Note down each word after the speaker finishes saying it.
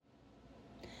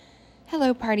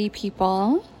Hello, party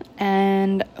people,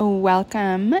 and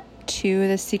welcome to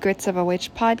the Secrets of a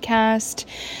Witch podcast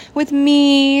with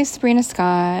me, Sabrina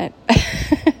Scott,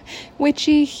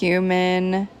 witchy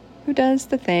human who does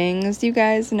the things. You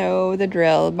guys know the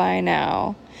drill by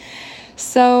now.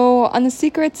 So, on the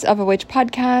Secrets of a Witch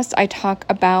podcast, I talk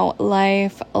about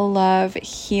life, love,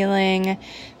 healing,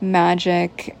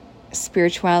 magic,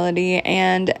 spirituality,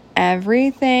 and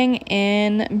everything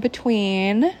in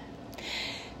between.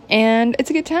 And it's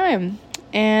a good time.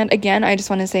 And again, I just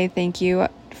want to say thank you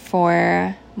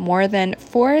for more than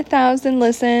 4,000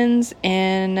 listens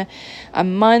in a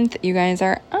month. You guys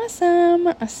are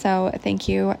awesome. So thank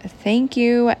you.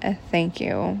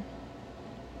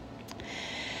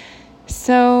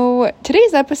 So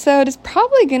today's episode is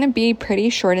probably going to be pretty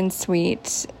short and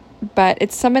sweet, but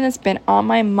it's something that's been on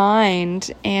my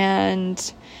mind,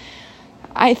 and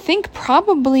I think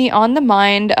probably on the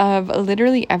mind of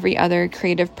literally every other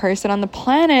creative person on the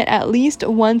planet at least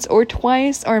once or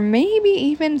twice, or maybe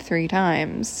even 3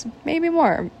 times, maybe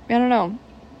more. I don't know.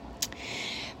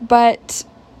 But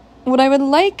what I would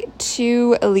like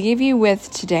to leave you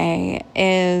with today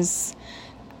is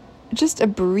just a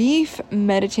brief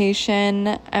meditation,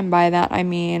 and by that I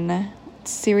mean a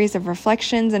series of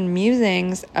reflections and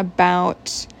musings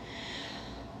about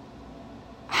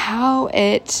how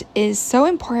it is so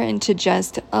important to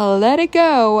just let it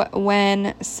go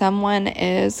when someone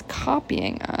is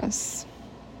copying us.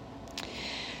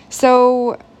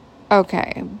 So,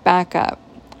 okay, back up,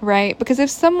 right? Because if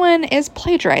someone is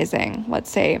plagiarizing, let's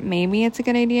say, maybe it's a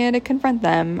good idea to confront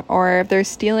them, or if they're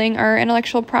stealing our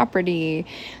intellectual property,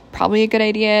 probably a good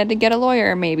idea to get a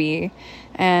lawyer, maybe,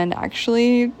 and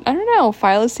actually, I don't know,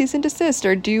 file a cease and desist,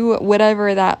 or do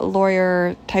whatever that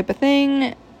lawyer type of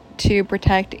thing to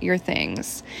protect your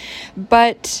things.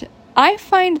 But I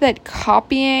find that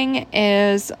copying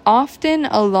is often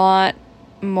a lot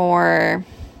more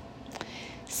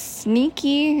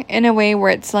sneaky in a way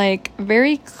where it's like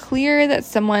very clear that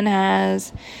someone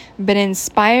has been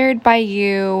inspired by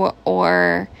you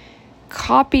or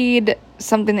copied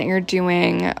something that you're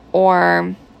doing,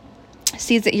 or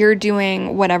sees that you're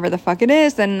doing whatever the fuck it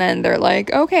is, and then they're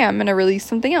like, okay, I'm gonna release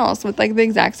something else with like the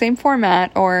exact same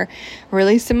format or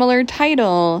really similar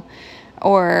title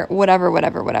or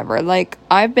whatever. Like,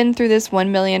 I've been through this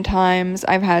 1 million times.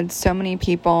 I've had so many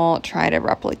people try to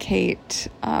replicate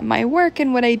my work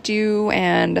and what I do,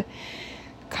 and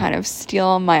kind of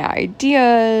steal my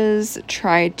ideas,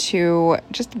 try to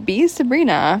just be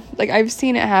Sabrina. Like, I've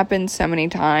seen it happen so many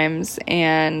times,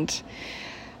 and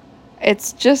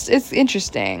it's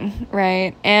interesting,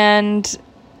 right? And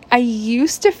I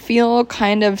used to feel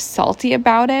kind of salty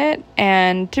about it.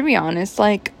 And to be honest,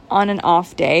 like on an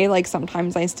off day, like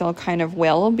sometimes I still kind of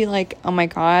will be like, oh my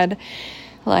God,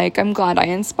 like I'm glad I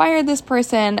inspired this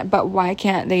person, but why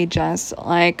can't they just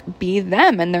like be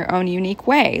them in their own unique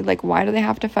way? Like, why do they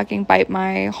have to fucking bite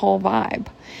my whole vibe?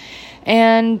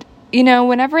 And you know,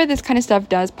 whenever this kind of stuff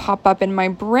does pop up in my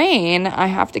brain, I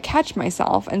have to catch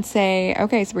myself and say,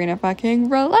 okay, Sabrina, fucking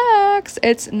relax.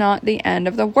 It's not the end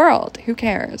of the world. Who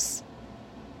cares?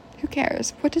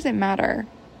 What does it matter?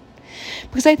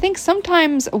 Because I think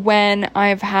sometimes when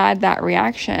I've had that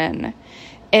reaction,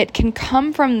 it can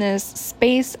come from this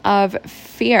space of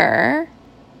fear,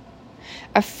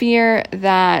 a fear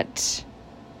that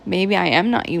maybe I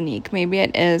am not unique. Maybe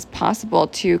it is possible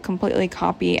to completely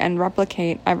copy and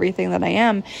replicate everything that I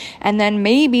am. And then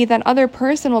maybe that other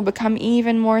person will become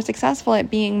even more successful at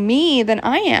being me than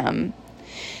I am.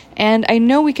 And I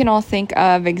know we can all think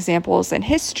of examples in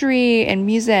history and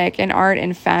music and art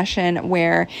and fashion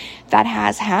where that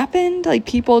has happened. Like,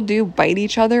 people do bite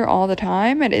each other all the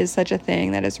time. It is such a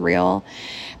thing that is real.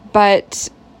 But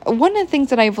one of the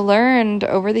things that I've learned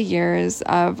over the years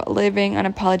of living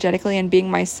unapologetically and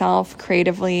being myself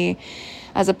creatively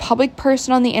as a public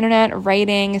person on the internet,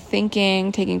 writing,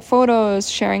 thinking, taking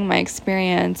photos, sharing my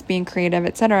experience, being creative,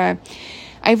 etc.,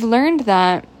 I've learned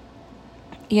that,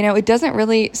 you know, it doesn't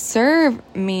really serve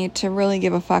me to really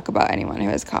give a fuck about anyone who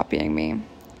is copying me.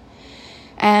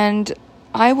 And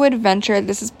I would venture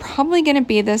this is probably going to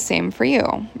be the same for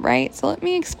you, right? So let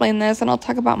me explain this, and I'll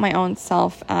talk about my own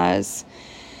self as,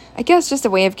 I guess, just a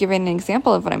way of giving an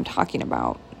example of what I'm talking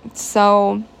about.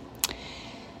 So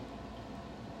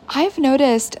I've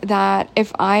noticed that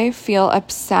if I feel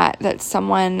upset that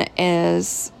someone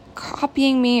is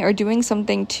copying me or doing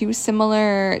something too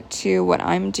similar to what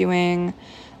I'm doing,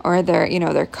 or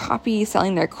their copy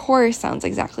selling their course sounds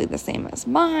exactly the same as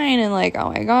mine, and like,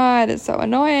 oh my God, it's so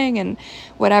annoying, and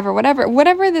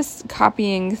whatever this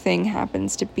copying thing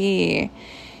happens to be,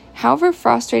 however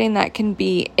frustrating that can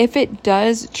be, if it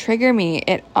does trigger me,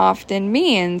 it often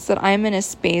means that I'm in a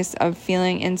space of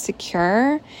feeling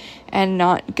insecure and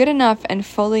not good enough and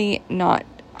fully not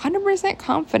 100%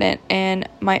 confident in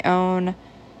my own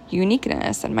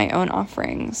uniqueness and my own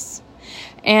offerings.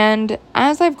 And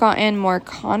as I've gotten more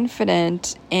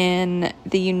confident in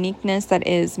the uniqueness that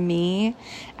is me,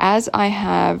 as I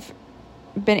have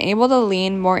been able to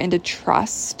lean more into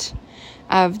trust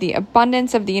of the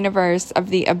abundance of the universe, of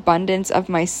the abundance of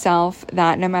myself,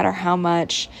 that no matter how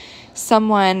much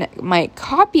someone might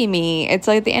copy me, it's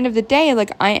like at the end of the day,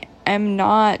 like I am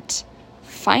not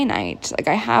finite. Like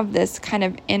I have this kind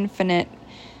of infinite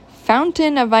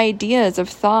fountain of ideas, of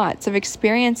thoughts, of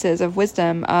experiences, of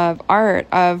wisdom, of art,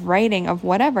 of writing, of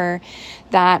whatever,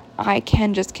 that I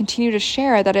can just continue to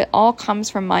share, that it all comes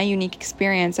from my unique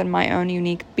experience and my own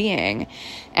unique being.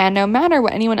 And no matter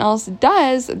what anyone else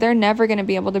does, they're never going to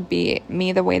be able to be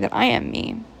me the way that I am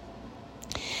me.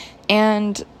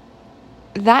 And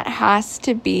that has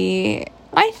to be,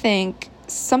 I think,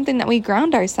 something that we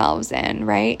ground ourselves in,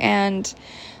 right? And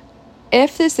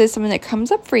if this is something that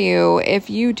comes up for you, if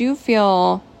you do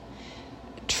feel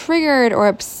triggered or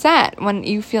upset when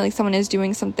you feel like someone is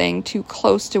doing something too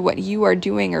close to what you are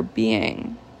doing or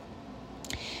being,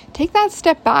 take that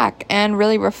step back and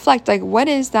really reflect, like, what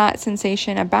is that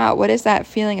sensation about? What is that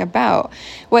feeling about?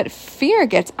 What fear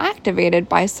gets activated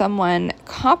by someone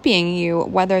copying you,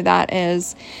 whether that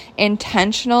is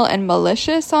intentional and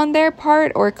malicious on their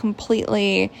part or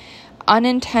completely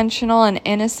unintentional and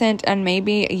innocent, and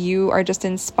maybe you are just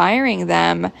inspiring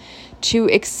them to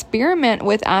experiment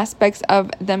with aspects of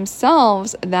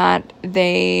themselves that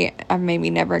they have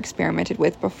maybe never experimented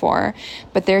with before,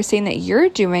 but they're saying that you're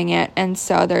doing it, and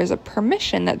so there's a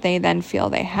permission that they then feel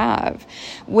they have,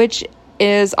 which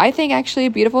is, I think, actually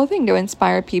a beautiful thing, to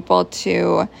inspire people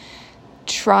to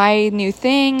try new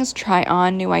things, try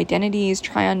on new identities,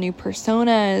 try on new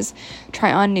personas,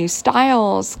 try on new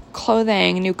styles,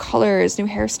 clothing, new colors, new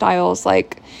hairstyles,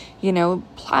 like, you know,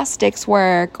 plastics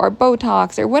work or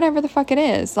Botox or whatever the fuck it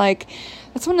is. Like,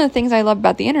 that's one of the things I love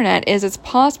about the internet, is it's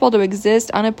possible to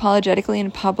exist unapologetically in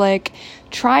public,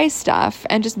 try stuff,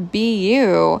 and just be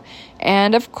you.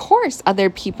 And of course,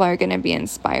 other people are going to be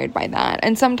inspired by that.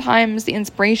 And sometimes the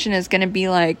inspiration is going to be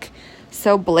like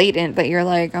so blatant that you're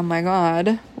like, oh my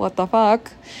God, what the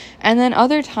fuck? And then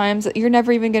other times you're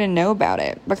never even going to know about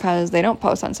it because they don't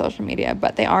post on social media,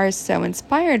 but they are so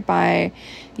inspired by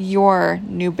your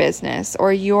new business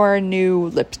or your new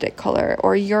lipstick color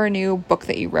or your new book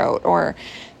that you wrote or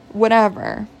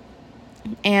whatever.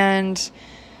 And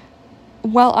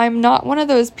while I'm not one of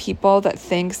those people that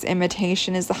thinks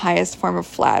imitation is the highest form of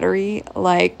flattery,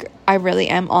 like, I really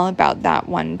am all about that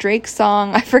one Drake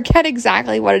song. I forget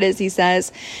exactly what it is he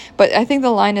says, but I think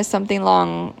the line is something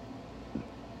long,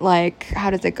 like, how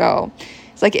does it go?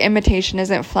 It's like, imitation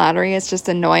isn't flattery, it's just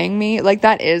annoying me. Like,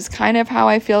 that is kind of how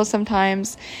I feel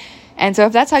sometimes. And so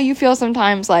if that's how you feel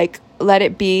sometimes, like, let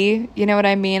it be, you know what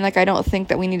I mean? Like, I don't think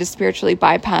that we need to spiritually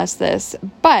bypass this,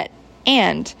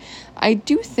 and I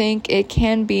do think it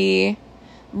can be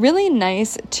really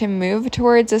nice to move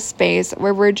towards a space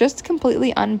where we're just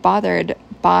completely unbothered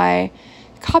by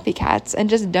copycats and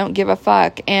just don't give a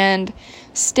fuck and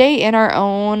stay in our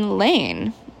own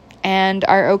lane and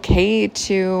are okay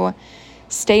to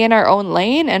stay in our own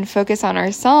lane and focus on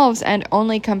ourselves and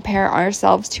only compare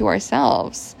ourselves to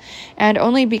ourselves and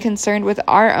only be concerned with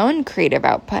our own creative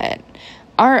output,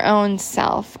 our own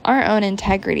self, our own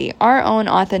integrity, our own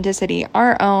authenticity,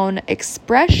 our own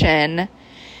expression.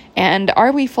 And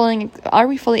are we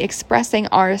fully expressing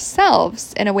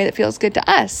ourselves in a way that feels good to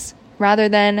us rather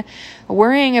than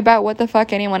worrying about what the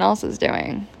fuck anyone else is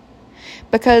doing?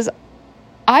 Because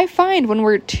I find when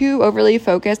we're too overly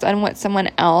focused on what someone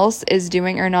else is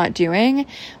doing or not doing,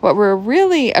 what we're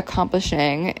really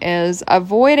accomplishing is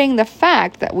avoiding the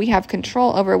fact that we have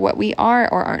control over what we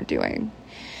are or aren't doing.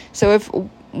 So if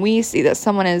we see that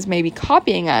someone is maybe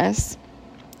copying us,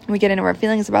 we get into our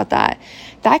feelings about that,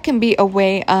 that can be a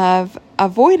way of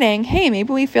avoiding, hey,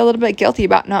 maybe we feel a little bit guilty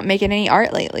about not making any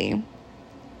art lately.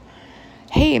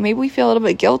 Hey, maybe we feel a little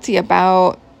bit guilty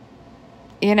about,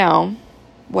 you know,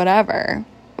 whatever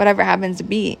happens to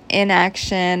be,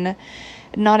 inaction,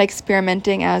 not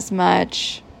experimenting as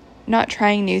much, not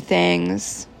trying new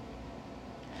things,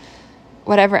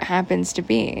 whatever it happens to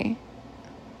be.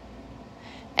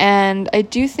 And I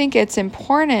do think it's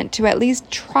important to at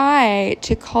least try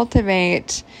to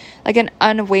cultivate like an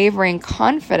unwavering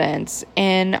confidence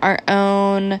in our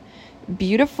own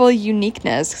beautiful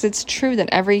uniqueness, because it's true that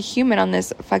every human on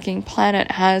this fucking planet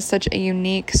has such a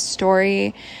unique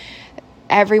story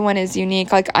everyone is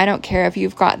unique. Like, I don't care if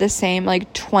you've got the same,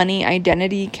 like, 20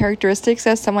 identity characteristics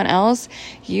as someone else.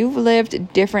 You've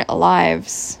lived different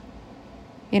lives.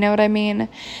 You know what I mean?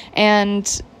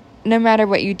 And no matter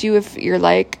what you do, if you're,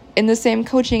 like, in the same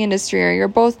coaching industry or you're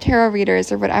both tarot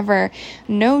readers or whatever,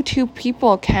 no two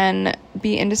people can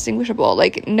be indistinguishable.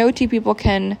 Like, no two people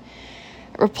can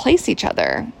replace each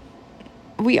other.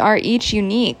 We are each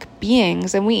unique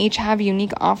beings, and we each have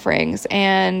unique offerings.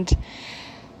 And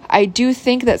I do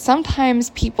think that sometimes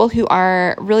people who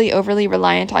are really overly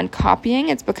reliant on copying,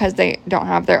 it's because they don't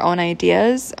have their own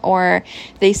ideas, or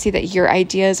they see that your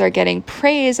ideas are getting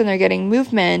praise and they're getting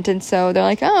movement. And so they're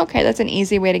like, oh, okay, that's an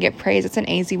easy way to get praise. It's an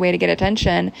easy way to get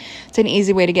attention. It's an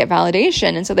easy way to get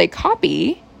validation. And so they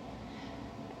copy,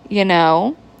 you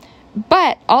know.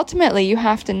 But ultimately, you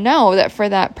have to know that for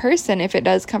that person, if it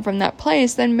does come from that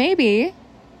place, then maybe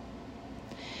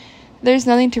there's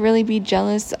nothing to really be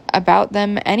jealous about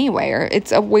them anyway, or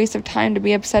it's a waste of time to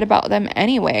be upset about them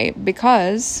anyway,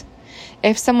 because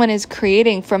if someone is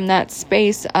creating from that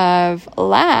space of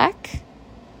lack,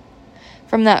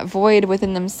 from that void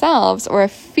within themselves, or a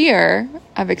fear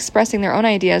of expressing their own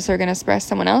ideas, they're going to express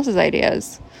someone else's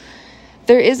ideas.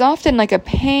 There is often like a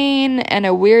pain and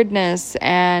a weirdness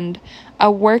and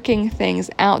a working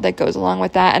things out that goes along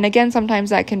with that. And again,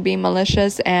 sometimes that can be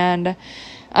malicious and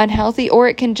unhealthy, or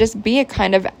it can just be a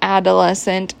kind of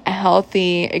adolescent,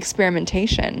 healthy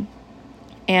experimentation.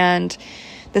 And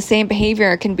the same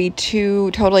behavior can be two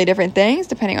totally different things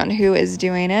depending on who is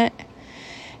doing it.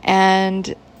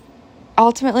 And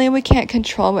ultimately, we can't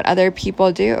control what other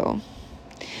people do.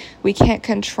 We can't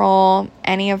control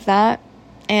any of that.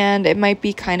 And it might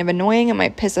be kind of annoying. It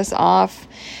might piss us off.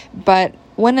 But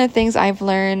one of the things I've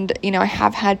learned, you know, I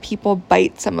have had people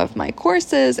bite some of my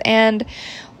courses, and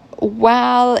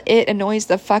while it annoys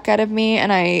the fuck out of me,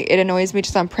 and it annoys me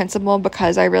just on principle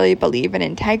because I really believe in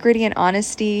integrity and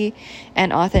honesty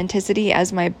and authenticity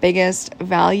as my biggest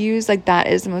values, like that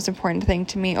is the most important thing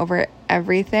to me over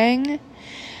everything.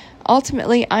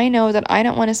 Ultimately, I know that I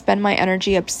don't want to spend my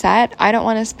energy upset. I don't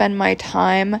want to spend my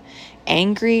time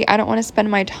angry. I don't want to spend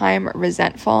my time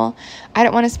resentful. I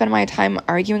don't want to spend my time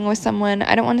arguing with someone.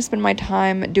 I don't want to spend my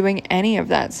time doing any of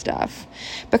that stuff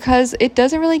because it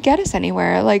doesn't really get us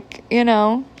anywhere. Like, you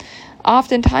know,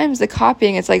 oftentimes the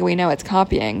copying, it's like we know it's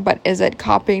copying, but is it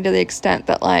copying to the extent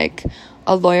that like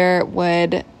a lawyer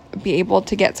would be able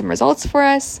to get some results for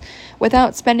us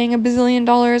without spending $1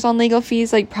 bazillion on legal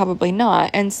fees? Like, probably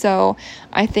not. And so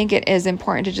I think it is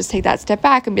important to just take that step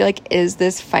back and be like, is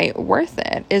this fight worth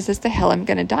it? Is this the hill I'm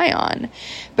going to die on?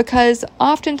 Because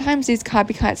oftentimes these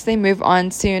copycats, they move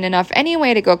on soon enough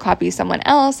anyway to go copy someone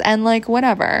else and like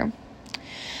whatever.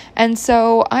 And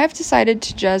so I've decided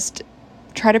to just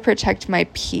try to protect my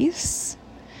peace,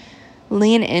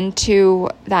 lean into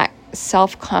that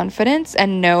self-confidence,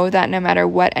 and know that no matter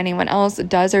what anyone else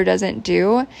does or doesn't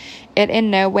do, it in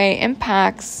no way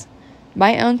impacts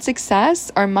my own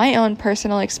success or my own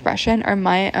personal expression or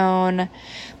my own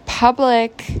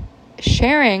public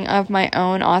sharing of my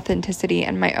own authenticity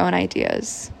and my own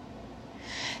ideas.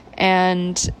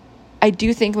 And I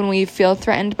do think when we feel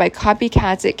threatened by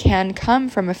copycats, it can come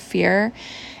from a fear.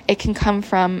 It can come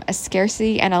from a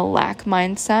scarcity and a lack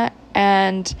mindset.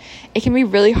 And it can be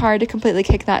really hard to completely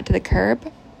kick that to the curb.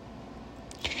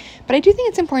 But I do think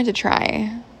it's important to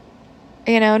try,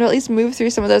 you know, to at least move through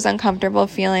some of those uncomfortable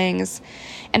feelings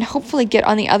and hopefully get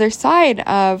on the other side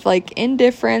of like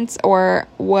indifference or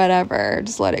whatever.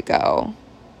 Just let it go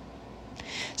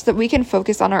so that we can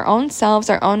focus on our own selves,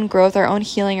 our own growth, our own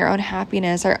healing, our own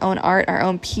happiness, our own art, our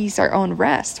own peace, our own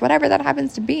rest, whatever that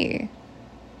happens to be.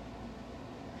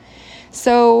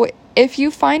 So if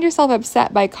you find yourself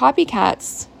upset by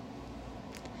copycats,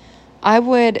 I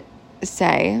would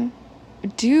say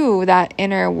do that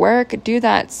inner work, do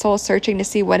that soul searching to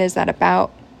see what is that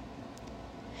about.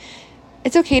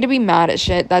 It's okay to be mad at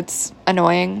shit that's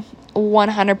annoying,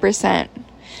 100%.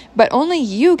 But only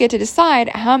you get to decide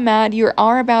how mad you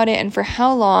are about it and for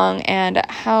how long, and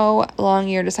how long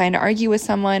you're deciding to argue with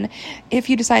someone, if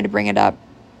you decide to bring it up,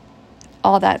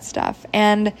 all that stuff.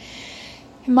 And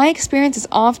my experience is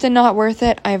often not worth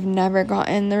it. I've never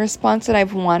gotten the response that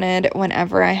I've wanted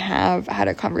whenever I have had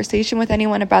a conversation with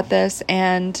anyone about this.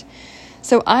 And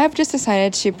so I've just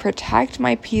decided to protect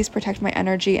my peace, protect my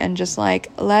energy, and just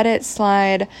like let it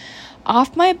slide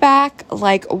off my back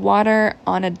like water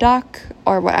on a duck,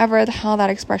 or whatever the hell that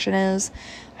expression is.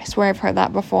 I swear I've heard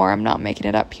that before. I'm not making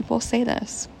it up. People say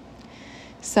this.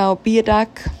 So be a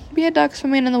duck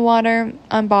swimming in the water,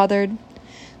 unbothered,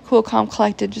 cool, calm,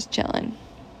 collected, just chilling.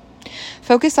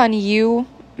 Focus on you,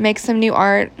 make some new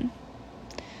art,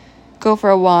 go for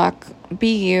a walk,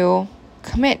 be you,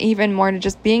 commit even more to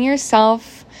just being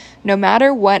yourself, no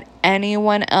matter what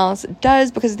anyone else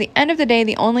does, because at the end of the day,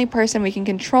 the only person we can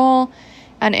control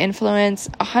and influence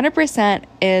 100%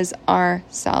 is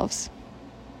ourselves.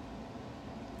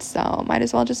 So might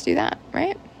as well just do that,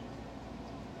 right?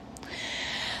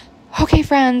 Okay,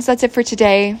 friends, that's it for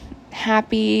today.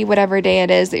 Happy whatever day it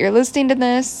is that you're listening to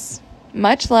this.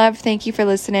 Much love. Thank you for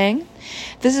listening.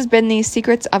 This has been the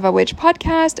Secrets of a Witch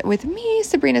podcast with me,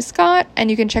 Sabrina Scott, and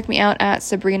you can check me out at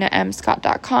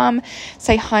sabrinamscott.com.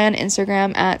 Say hi on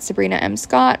Instagram at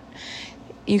sabrinamscott.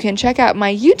 You can check out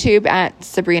my YouTube at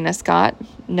Sabrina Scott,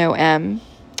 no M.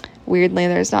 Weirdly,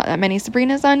 there's not that many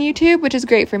Sabrinas on YouTube, which is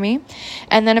great for me.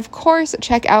 And then, of course,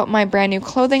 check out my brand new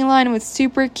clothing line with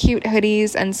super cute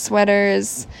hoodies and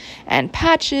sweaters and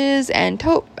patches and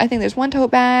I think there's one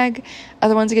tote bag.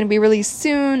 Other ones are going to be released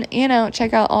soon.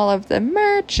 Check out all of the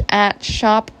merch at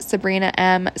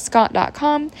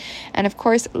shopsabrinamscott.com. And, of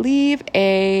course, leave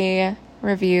a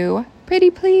review. Pretty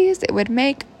please. It would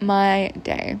make my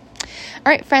day.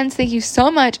 All right, friends, thank you so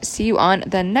much. See you on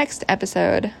the next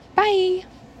episode. Bye.